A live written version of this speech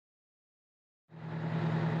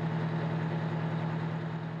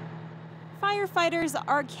Firefighters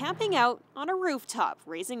are camping out on a rooftop,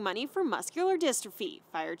 raising money for muscular dystrophy.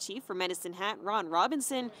 Fire Chief for Medicine Hat, Ron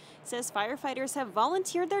Robinson, says firefighters have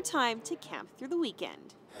volunteered their time to camp through the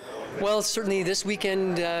weekend. Well, certainly this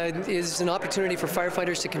weekend is an opportunity for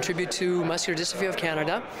firefighters to contribute to Muscular Dystrophy of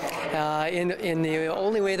Canada in the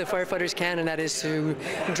only way that firefighters can, and that is to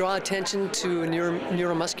draw attention to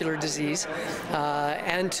neuromuscular disease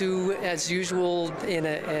and to, as usual,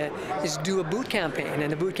 is do a boot campaign. And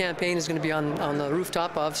the boot campaign is going to be on the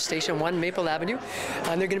rooftop of Station 1 Maple Avenue,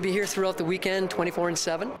 and they're going to be here throughout the weekend,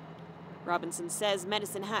 24/7. Robinson says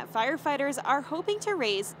Medicine Hat firefighters are hoping to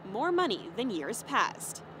raise more money than years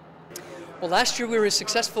past. Well, last year we were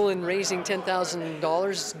successful in raising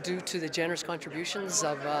 $10,000 due to the generous contributions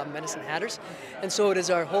of Medicine Hatters, and so it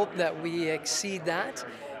is our hope that we exceed that.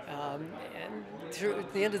 And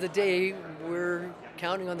at the end of the day, we're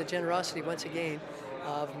counting on the generosity once again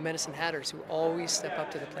of Medicine Hatters, who always step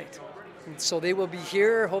up to the plate. And so they will be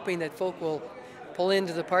here, hoping that folk will pull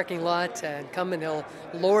into the parking lot and come, and they'll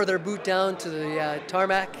lower their boot down to the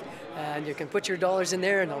tarmac, and you can put your dollars in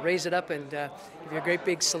there and they'll raise it up and give you a great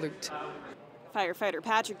big salute. Firefighter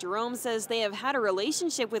Patrick Jerome says they have had a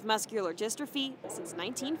relationship with muscular dystrophy since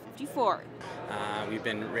 1954. We've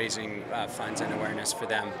been raising funds and awareness for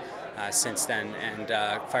them since then, and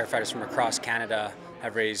firefighters from across Canada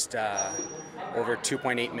have raised over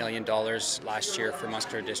 $2.8 million last year for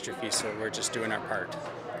muscular dystrophy, so we're just doing our part.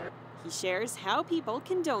 He shares how people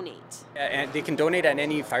can donate. And they can donate at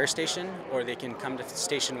any fire station, or they can come to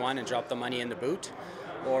Station 1 and drop the money in the boot,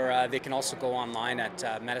 or they can also go online at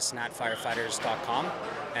medicinehatfirefighters.com,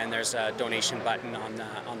 and there's a donation button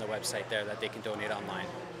on the website there that they can donate online.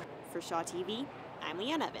 For Shaw TV, I'm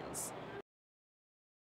Leanne Evans.